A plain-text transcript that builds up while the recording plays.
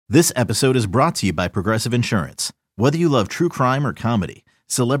This episode is brought to you by Progressive Insurance. Whether you love true crime or comedy,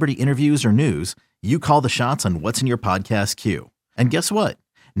 celebrity interviews or news, you call the shots on what's in your podcast queue. And guess what?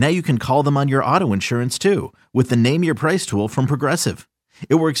 Now you can call them on your auto insurance too with the Name Your Price tool from Progressive.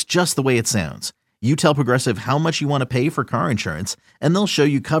 It works just the way it sounds. You tell Progressive how much you want to pay for car insurance, and they'll show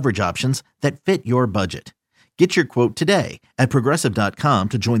you coverage options that fit your budget. Get your quote today at Progressive.com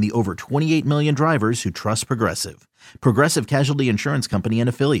to join the over 28 million drivers who trust Progressive. Progressive Casualty Insurance Company and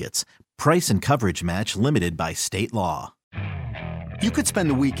Affiliates. Price and coverage match limited by state law. You could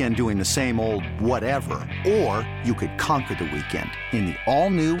spend the weekend doing the same old whatever, or you could conquer the weekend in the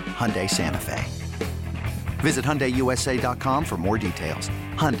all-new Hyundai Santa Fe. Visit HyundaiUSA.com for more details.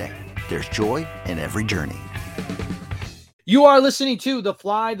 Hyundai, there's joy in every journey. You are listening to the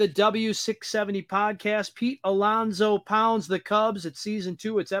Fly the W670 podcast. Pete Alonso pounds the Cubs. It's season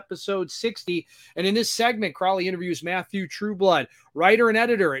 2. It's episode 60. And in this segment, Crawley interviews Matthew Trueblood, writer and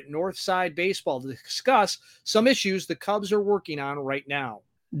editor at Northside Baseball, to discuss some issues the Cubs are working on right now.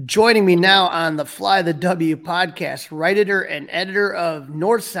 Joining me now on the Fly the W podcast, writer and editor of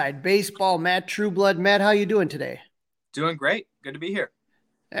Northside Baseball, Matt Trueblood. Matt, how you doing today? Doing great. Good to be here.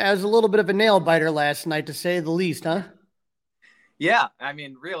 It was a little bit of a nail biter last night, to say the least, huh? Yeah, I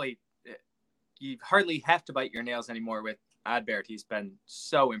mean, really, you hardly have to bite your nails anymore with Adbert. He's been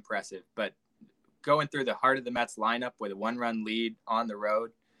so impressive. But going through the heart of the Mets lineup with a 1-run lead on the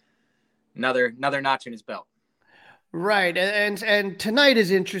road, another notch in his belt. Right, and tonight is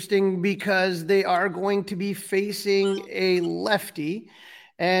interesting because they are going to be facing a lefty,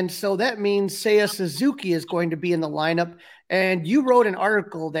 and so that means Seiya Suzuki is going to be in the lineup. And you wrote an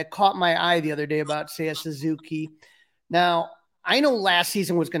article that caught my eye the other day about Seiya Suzuki. Now, I know last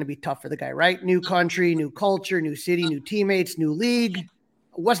season was going to be tough for the guy, right? New country, new culture, new city, new teammates, new league. I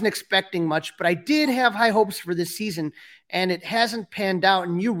wasn't expecting much, but I did have high hopes for this season, and it hasn't panned out.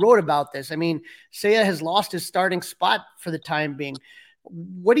 And you wrote about this. I mean, Seiya has lost his starting spot for the time being.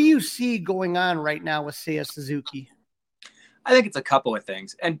 What do you see going on right now with Seiya Suzuki? I think it's a couple of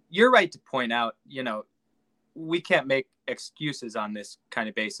things. And you're right to point out, we can't make excuses on this kind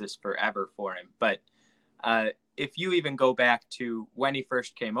of basis forever for him. But if you even go back to when he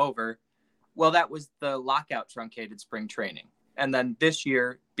first came over, well, that was the lockout truncated spring training. And then this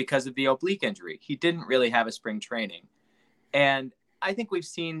year, because of the oblique injury, he didn't really have a spring training. And I think we've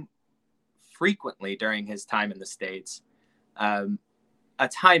seen frequently during his time in the States a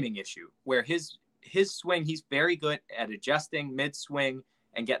timing issue where his swing, he's very good at adjusting mid-swing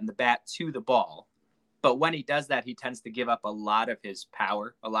and getting the bat to the ball. But when he does that, he tends to give up a lot of his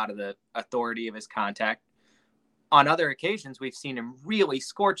power, a lot of the authority of his contact. On other occasions, we've seen him really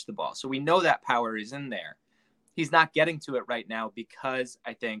scorch the ball. So we know that power is in there. He's not getting to it right now because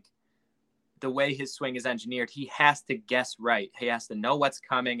I think the way his swing is engineered, he has to guess right. He has to know what's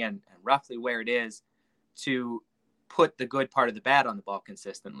coming and roughly where it is to put the good part of the bat on the ball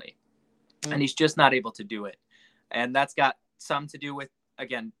consistently. And he's just not able to do it. And that's got some to do with,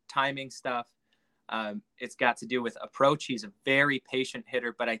 again, timing stuff. It's got to do with approach. He's a very patient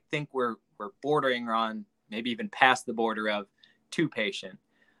hitter, but I think we're bordering on maybe even past the border of too patient.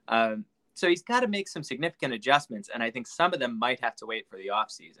 So he's got to make some significant adjustments, and I think some of them might have to wait for the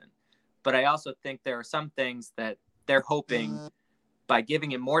offseason. But I also think there are some things that they're hoping by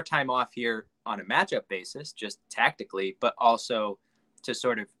giving him more time off here on a matchup basis, just tactically, but also to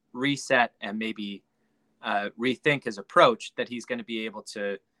sort of reset and maybe rethink his approach, that he's going to be able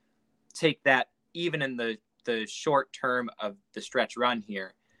to take that even in the short term of the stretch run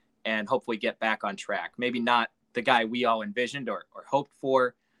here and hopefully get back on track. Maybe not the guy we all envisioned or hoped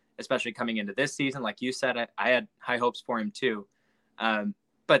for, especially coming into this season. Like you said, I had high hopes for him too,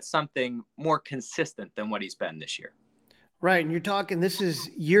 but something more consistent than what he's been this year. Right. And you're talking, this is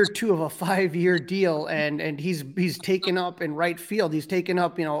year 2 of a 5-year deal, and he's taken up in right field. He's taken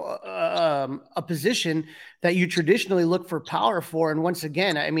up, a position that you traditionally look for power for. And once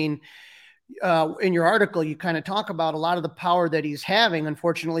again, I mean, in your article, you kind of talk about a lot of the power that he's having,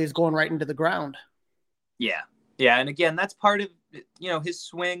 unfortunately, is going right into the ground. Yeah. Yeah. And again, that's part of, his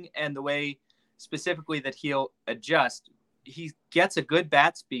swing and the way specifically that he'll adjust. He gets a good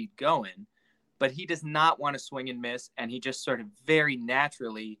bat speed going, but he does not want to swing and miss. And he just sort of very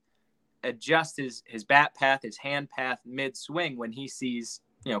naturally adjusts his bat path, his hand path mid swing when he sees,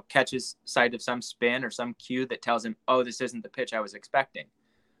 catches sight of some spin or some cue that tells him, oh, this isn't the pitch I was expecting.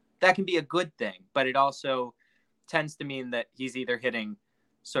 That can be a good thing, but it also tends to mean that he's either hitting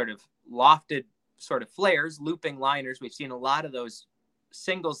sort of lofted sort of flares, looping liners. We've seen a lot of those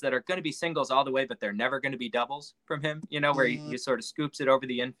singles that are going to be singles all the way, but they're never going to be doubles from him, where he sort of scoops it over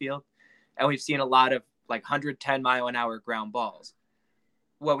the infield. And we've seen a lot of like 110 mile an hour ground balls.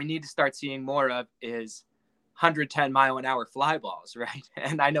 what we need to start seeing more of is 110-mile-an-hour fly balls, right?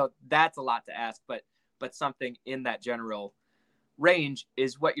 And I know that's a lot to ask, but something in that general range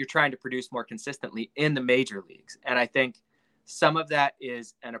is what you're trying to produce more consistently in the major leagues. And I think some of that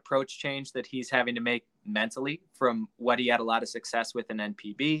is an approach change that he's having to make mentally from what he had a lot of success with in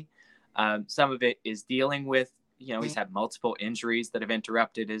NPB. Some of it is dealing with, he's had multiple injuries that have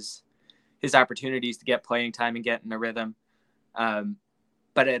interrupted his opportunities to get playing time and get in a rhythm.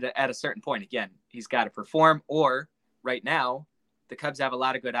 But at a certain point, again, he's got to perform, or right now the Cubs have a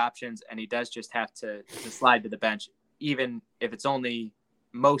lot of good options and he does just have to slide to the bench, even if it's only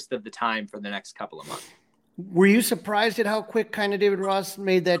most of the time for the next couple of months. Were you surprised at how quick kind of David Ross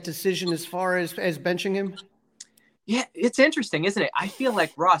made that decision as far as benching him? Yeah, it's interesting, isn't it? I feel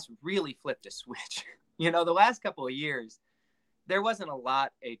like Ross really flipped a switch. The last couple of years, there wasn't a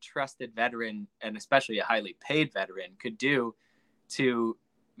lot a trusted veteran, and especially a highly paid veteran, could do to,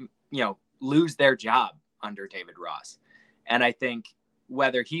 lose their job under David Ross. And I think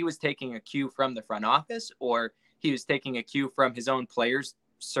whether he was taking a cue from the front office or he was taking a cue from his own players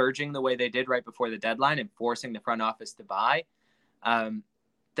surging the way they did right before the deadline and forcing the front office to buy,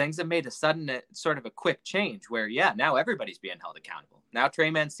 things have made a sudden sort of a quick change where, now everybody's being held accountable. Now Trey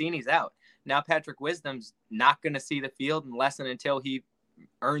Mancini's out. Now Patrick Wisdom's not going to see the field unless and until he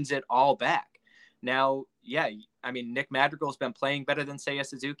earns it all back. Now, Nick Madrigal's been playing better than Seiya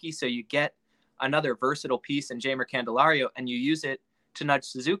Suzuki, so you get another versatile piece in Jeimer Candelario, and you use it to nudge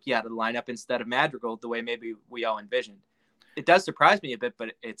Suzuki out of the lineup instead of Madrigal the way maybe we all envisioned. It does surprise me a bit,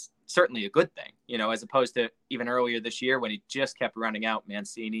 but it's certainly a good thing, as opposed to even earlier this year when he just kept running out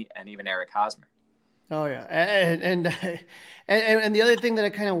Mancini and even Eric Hosmer. Oh yeah. And the other thing that I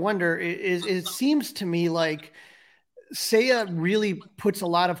kind of wonder is it seems to me like Seiya really puts a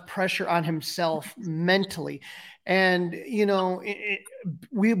lot of pressure on himself mentally. And,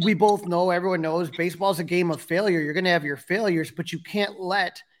 we both know, everyone knows baseball is a game of failure. You're going to have your failures, but you can't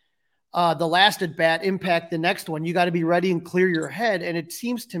let the last at bat impact the next one. You got to be ready and clear your head. And it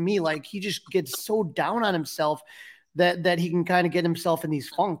seems to me like he just gets so down on himself that he can kind of get himself in these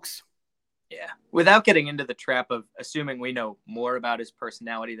funks. Yeah. Without getting into the trap of assuming we know more about his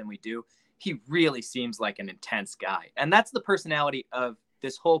personality than we do, he really seems like an intense guy. And that's the personality of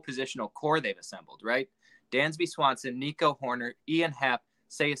this whole positional core they've assembled, right? Dansby Swanson, Nico Horner, Ian Happ,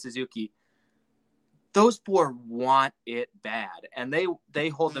 Seiya Suzuki. Those four want it bad, and they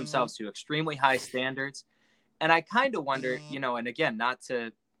hold themselves to extremely high standards. And I kind of wonder, and again, not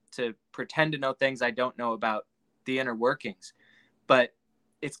to pretend to know things I don't know about the inner workings, but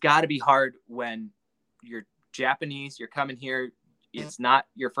it's got to be hard when you're Japanese, you're coming here, it's not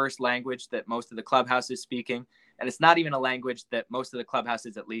your first language that most of the clubhouse is speaking, and it's not even a language that most of the clubhouse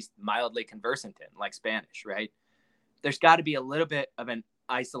is at least mildly conversant in, like Spanish, right? There's got to be a little bit of an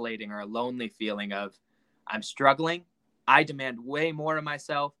isolating or a lonely feeling of, I'm struggling, I demand way more of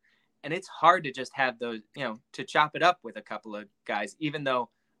myself, and it's hard to just have those, to chop it up with a couple of guys, even though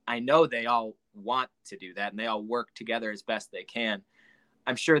I know they all want to do that and they all work together as best they can.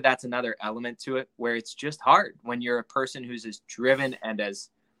 I'm sure that's another element to it where it's just hard when you're a person who's as driven and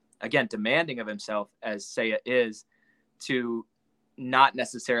as, again, demanding of himself as Seiya is, to not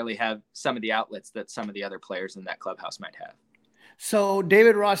necessarily have some of the outlets that some of the other players in that clubhouse might have. So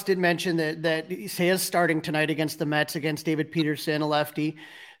David Ross did mention that Seiya's starting tonight against the Mets, against David Peterson, a lefty.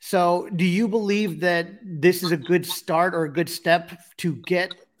 So do you believe that this is a good start or a good step to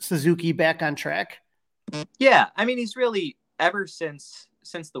get Suzuki back on track? Yeah. He's really, ever since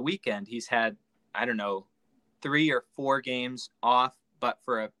the weekend, he's had, 3 or 4 games off, but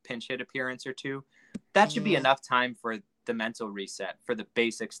for a pinch hit appearance or two. That should be enough time for the mental reset, for the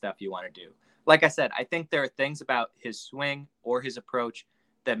basic stuff you want to do. Like I said, I think there are things about his swing or his approach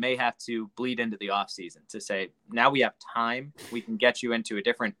that may have to bleed into the offseason to say, now we have time. We can get you into a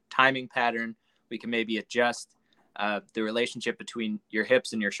different timing pattern. We can maybe adjust the relationship between your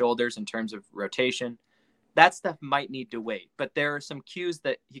hips and your shoulders in terms of rotation. That stuff might need to wait, but there are some cues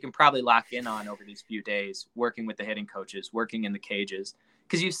that he can probably lock in on over these few days, working with the hitting coaches, working in the cages,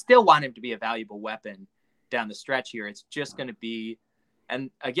 because you still want him to be a valuable weapon down the stretch here. It's just going to be, and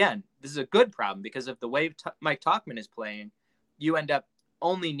again, this is a good problem because of the way Mike Tauchman is playing, you end up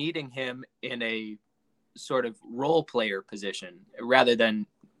only needing him in a sort of role player position rather than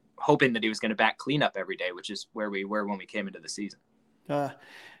hoping that he was going to back cleanup every day, which is where we were when we came into the season.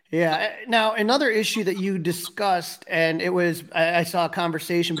 Yeah. Now, another issue that you discussed, and I saw a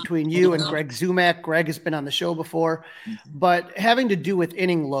conversation between you and Greg Zumak. Greg has been on the show before, but having to do with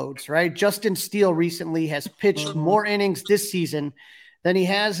inning loads, right? Justin Steele recently has pitched more innings this season than he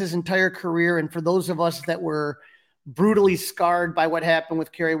has his entire career. And for those of us that were brutally scarred by what happened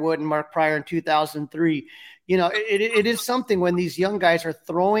with Kerry Wood and Mark Pryor in 2003. It is something when these young guys are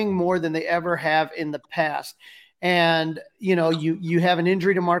throwing more than they ever have in the past. And, you have an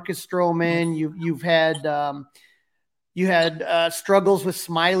injury to Marcus Stroman. You had struggles with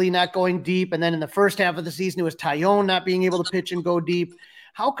Smiley not going deep. And then in the first half of the season, it was Tyone not being able to pitch and go deep.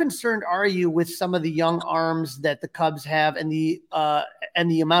 How concerned are you with some of the young arms that the Cubs have and the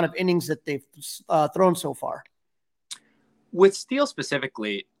amount of innings that they've thrown so far? With Steele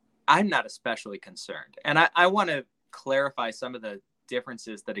specifically, I'm not especially concerned. And I want to clarify some of the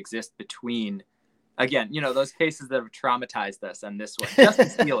differences that exist between, again, those cases that have traumatized us on this one. Justin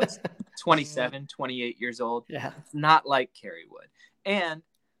Steele is 27, 28 years old. Yeah. It's not like Kerry Wood. And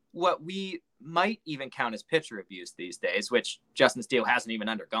what we might even count as pitcher abuse these days, which Justin Steele hasn't even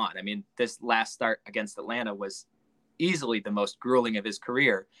undergone. I mean, this last start against Atlanta was easily the most grueling of his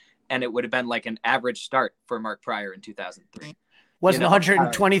career, and it would have been like an average start for Mark Pryor in 2003. Wasn't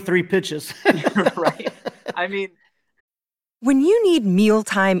 123 pitches. Right. I mean, when you need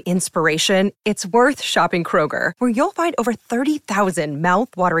mealtime inspiration, it's worth shopping Kroger, where you'll find over 30,000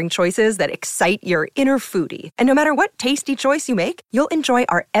 mouth-watering choices that excite your inner foodie. And no matter what tasty choice you make, you'll enjoy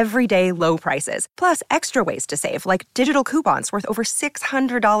our everyday low prices, plus extra ways to save, like digital coupons worth over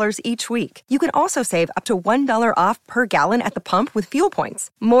 $600 each week. You can also save up to $1 off per gallon at the pump with fuel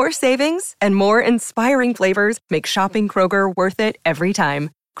points. More savings and more inspiring flavors make shopping Kroger worth it every time.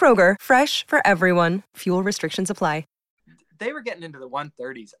 Kroger, fresh for everyone. Fuel restrictions apply. They were getting into the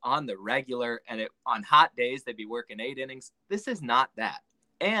 130s on the regular, and on hot days, they'd be working 8 innings. This is not that.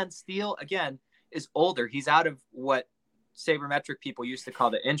 And Steele, again, is older. He's out of what sabermetric people used to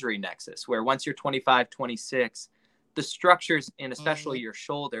call the injury nexus, where once you're 25, 26, the structures in especially your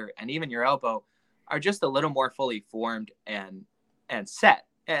shoulder and even your elbow are just a little more fully formed and set.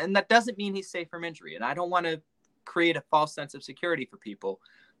 And that doesn't mean he's safe from injury. And I don't want to create a false sense of security for people,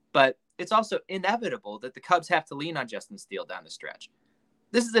 but it's also inevitable that the Cubs have to lean on Justin Steele down the stretch.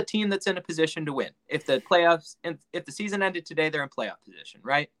 This is a team that's in a position to win. If the season ended today, they're in playoff position,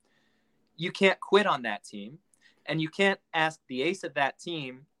 right? You can't quit on that team, and you can't ask the ace of that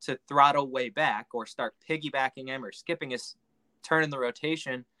team to throttle way back or start piggybacking him or skipping his turn in the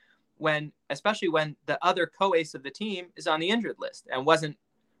rotation especially when the other co-ace of the team is on the injured list and wasn't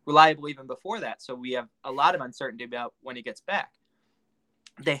reliable even before that. So we have a lot of uncertainty about when he gets back.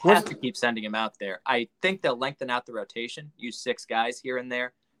 They have to keep sending him out there. I think they'll lengthen out the rotation, use 6 guys here and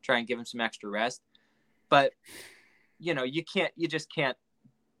there, try and give him some extra rest. But, you just can't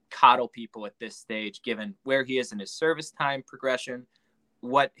coddle people at this stage, given where he is in his service time progression,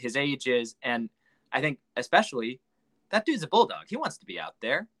 what his age is. And I think especially that dude's a bulldog. He wants to be out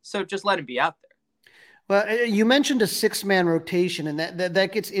there. So just let him be out there. Well, you mentioned a 6-man rotation, and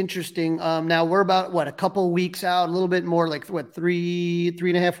that gets interesting. Now we're about a couple weeks out, a little bit more, like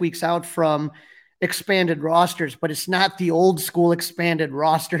 3.5 weeks out from expanded rosters, but it's not the old school expanded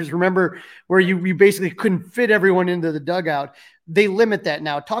rosters. Remember where you basically couldn't fit everyone into the dugout? They limit that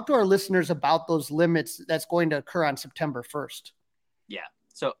now. Talk to our listeners about those limits that's going to occur on September 1st. Yeah.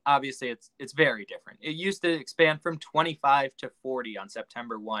 So obviously it's very different. It used to expand from 25 to 40 on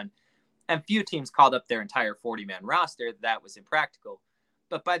September 1. And few teams called up their entire 40-man roster. That was impractical.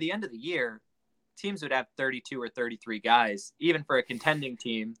 But by the end of the year, teams would have 32 or 33 guys. Even for a contending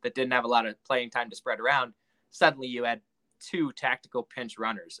team that didn't have a lot of playing time to spread around, suddenly you had 2 tactical pinch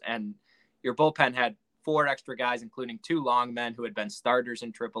runners. And your bullpen had 4 extra guys, including 2 long men who had been starters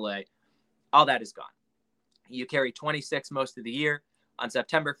in AAA. All that is gone. You carry 26 most of the year. On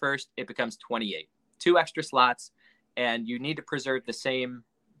September 1st, it becomes 28. 2 extra slots, and you need to preserve the same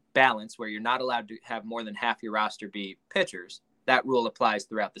balance where you're not allowed to have more than half your roster be pitchers. That rule applies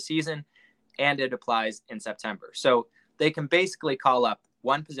throughout the season, and it applies in September. So they can basically call up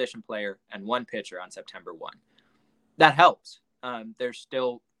 1 position player and 1 pitcher on September 1. That helps. There's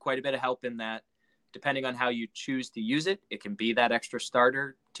still quite a bit of help in that. Depending on how you choose to use it, it can be that extra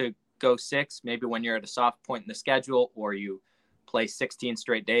starter to go 6, maybe when you're at a soft point in the schedule, or you play 16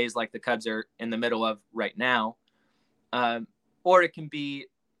 straight days like the Cubs are in the middle of right now. Or it can be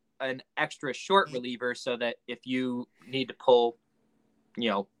an extra short reliever so that if you need to pull,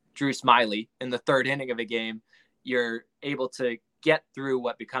 Drew Smiley in the 3rd inning of a game, you're able to get through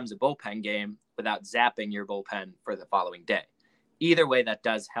what becomes a bullpen game without zapping your bullpen for the following day. Either way, that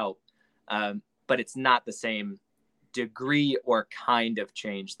does help, but it's not the same degree or kind of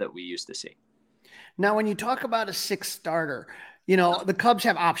change that we used to see. Now, when you talk about a 6th starter, the Cubs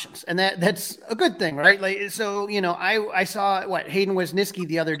have options, and that's a good thing, right? I saw Hayden Wesniewski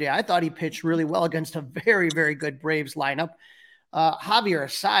the other day. I thought he pitched really well against a very, very good Braves lineup. Javier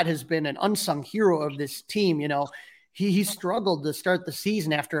Assad has been an unsung hero of this team. he struggled to start the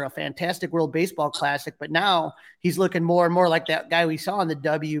season after a fantastic World Baseball Classic, but now he's looking more and more like that guy we saw in the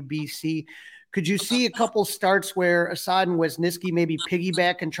WBC. Could you see a couple starts where Assad and Wisniewski maybe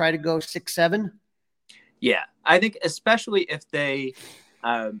piggyback and try to go 6-7? Yeah, I think especially if they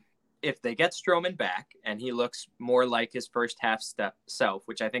get Stroman back and he looks more like his first half self,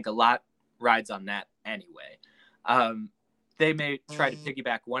 which I think a lot rides on that anyway. They may try to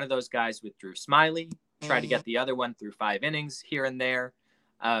piggyback one of those guys with Drew Smyly, try to get the other one through 5 innings here and there.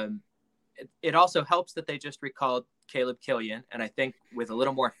 It also helps that they just recalled Caleb Killian, and I think with a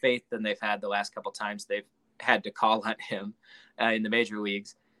little more faith than they've had the last couple times they've had to call on him in the major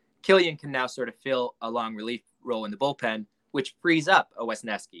leagues, Killian can now sort of fill a long relief role in the bullpen, which frees up a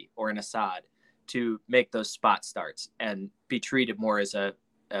Wisniewski or an Assad to make those spot starts and be treated more as a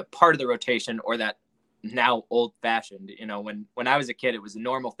part of the rotation, or that now old-fashioned. When I was a kid, it was a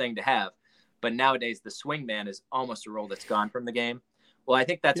normal thing to have, but nowadays the swing man is almost a role that's gone from the game. Well, I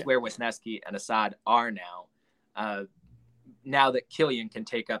think that's where Wisniewski and Assad are now. Now that Killian can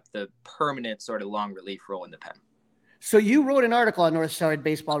take up the permanent sort of long relief role in the pen. So you wrote an article on Northside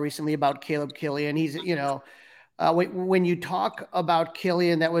Baseball recently about Caleb Killian. He's, when you talk about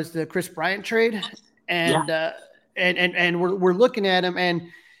Killian, that was the Chris Bryant trade, and we're looking at him, and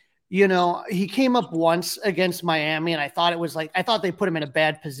he came up once against Miami, and I thought they put him in a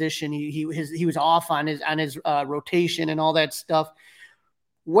bad position. He was off on his rotation and all that stuff.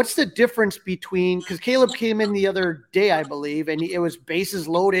 What's the difference between, because Caleb came in the other day, I believe, and it was bases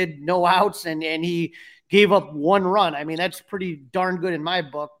loaded, no outs, and he gave up 1 run. I mean, that's pretty darn good in my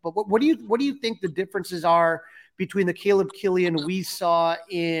book. But what do you think the differences are between the Caleb Killian we saw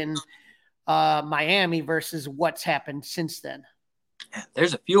in Miami versus what's happened since then?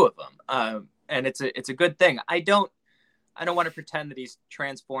 There's a few of them, and it's a good thing. I don't want to pretend that he's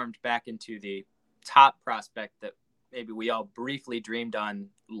transformed back into the top prospect that maybe we all briefly dreamed on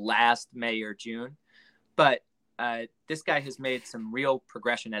last May or June, but this guy has made some real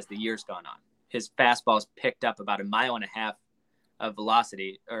progression as the year's gone on. His fastball's picked up about 1.5 miles of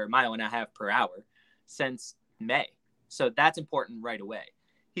velocity, or 1.5 miles per hour, since May. So that's important right away.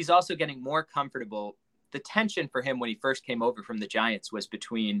 He's also getting more comfortable. The tension for him when he first came over from the Giants was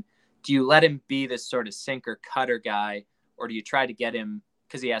between, do you let him be this sort of sinker cutter guy, or do you try to get him,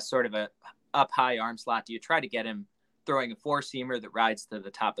 because he has sort of a up high arm slot, do you try to get him throwing a 4-seamer that rides to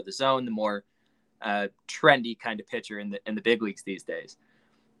the top of the zone, the more trendy kind of pitcher in the big leagues these days?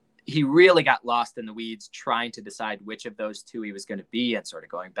 He really got lost in the weeds trying to decide which of those two he was going to be, and sort of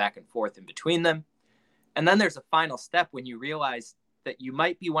going back and forth in between them. And then there's a final step when you realize that you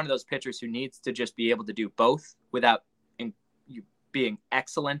might be one of those pitchers who needs to just be able to do both without you being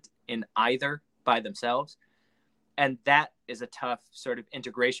excellent in either by themselves. And that is a tough sort of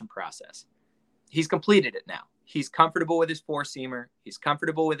integration process. He's completed it now. He's comfortable with his 4-seamer. He's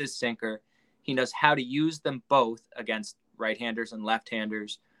comfortable with his sinker. He knows how to use them both against right-handers and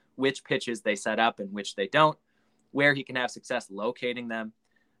left-handers, which pitches they set up and which they don't, where he can have success locating them.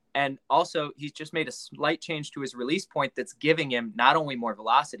 And also, he's just made a slight change to his release point that's giving him not only more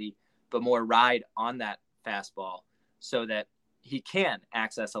velocity, but more ride on that fastball, so that he can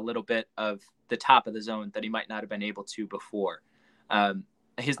access a little bit of the top of the zone that he might not have been able to before.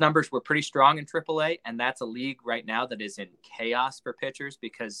 His numbers were pretty strong in AAA, and that's a league right now that is in chaos for pitchers,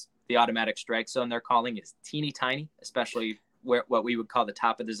 because the automatic strike zone they're calling is teeny tiny, especially where what we would call the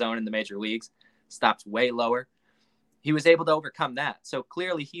top of the zone in the major leagues stops way lower. He was able to overcome that. So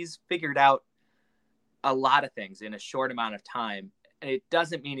clearly he's figured out a lot of things in a short amount of time. And it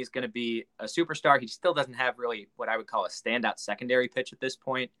doesn't mean he's going to be a superstar. He still doesn't have really what I would call a standout secondary pitch at this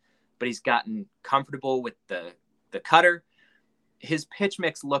point, but he's gotten comfortable with the cutter. His pitch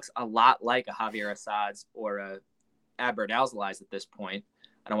mix looks a lot like a Javier Assad's or a Adbert Alzolai's at this point.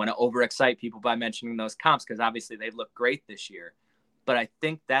 I don't want to overexcite people by mentioning those comps, because obviously they look great this year. But I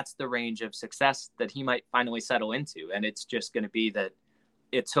think that's the range of success that he might finally settle into. And it's just going to be that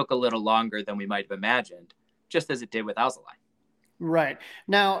it took a little longer than we might have imagined, just as it did with Alzolai. Right.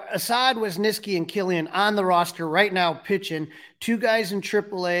 Now, Assad, Wisniewski, and Killian on the roster right now pitching. 2 guys in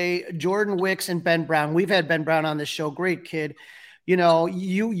AAA, Jordan Wicks and Ben Brown. We've had Ben Brown on this show. Great kid.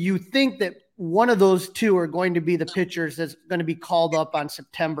 You think that one of those 2 are going to be the pitchers that's going to be called up on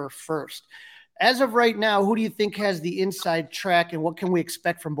September 1st. As of right now, who do you think has the inside track, and what can we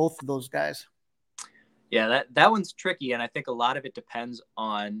expect from both of those guys? Yeah, that one's tricky, and I think a lot of it depends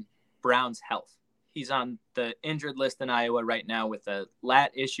on Brown's health. He's on the injured list in Iowa right now with a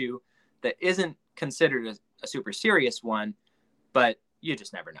lat issue that isn't considered a super serious one, but you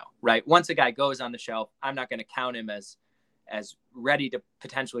just never know, right? Once a guy goes on the shelf, I'm not going to count him as as ready to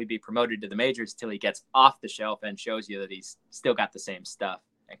potentially be promoted to the majors till he gets off the shelf and shows you that he's still got the same stuff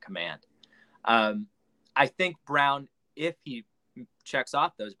and command. I think Brown, if he checks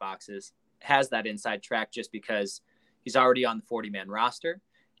off those boxes, has that inside track just because he's already on the 40-man roster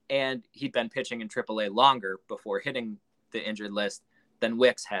and he'd been pitching in AAA longer before hitting the injured list than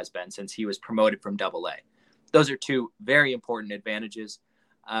Wicks has been since he was promoted from AA. Those are two very important advantages.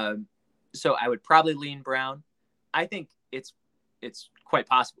 So I would probably lean Brown. I think it's quite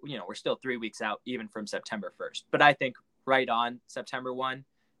possible. We're still 3 weeks out even from September 1st, but I think right on September 1,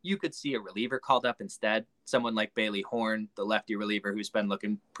 you could see a reliever called up instead. Someone like Bailey Horn, the lefty reliever who's been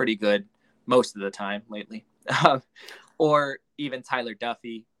looking pretty good most of the time lately. Or even Tyler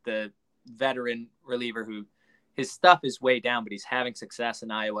Duffy, the veteran reliever who his stuff is way down, but he's having success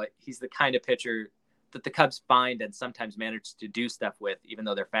in Iowa. He's the kind of pitcher that the Cubs find and sometimes manage to do stuff with, even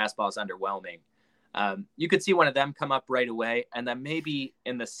though their fastball is underwhelming. You could see one of them come up right away. And then maybe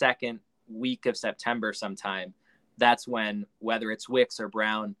in the second week of September sometime, that's when, whether it's Wicks or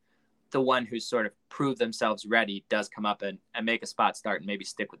Brown, the one who's sort of proved themselves ready does come up and make a spot start and maybe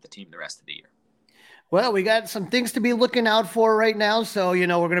stick with the team the rest of the year. Well, we got some things to be looking out for right now. So, we're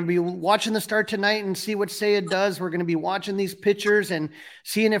going to be watching the start tonight and see what Seiya does. We're going to be watching these pitchers and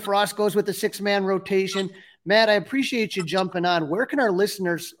seeing if Ross goes with the 6-man rotation. Matt, I appreciate you jumping on. Where can our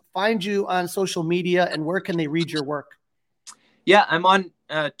listeners find you on social media and where can they read your work? Yeah, I'm on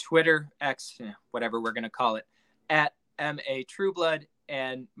Twitter, X, whatever we're going to call it, at Matt Trueblood.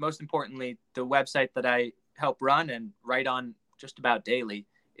 And most importantly, the website that I help run and write on just about daily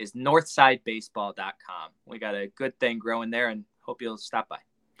is northsidebaseball.com. We got a good thing growing there and hope you'll stop by.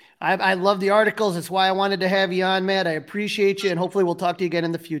 I love the articles. That's why I wanted to have you on, Matt. I appreciate you, and hopefully we'll talk to you again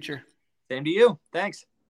in the future. Same to you. Thanks.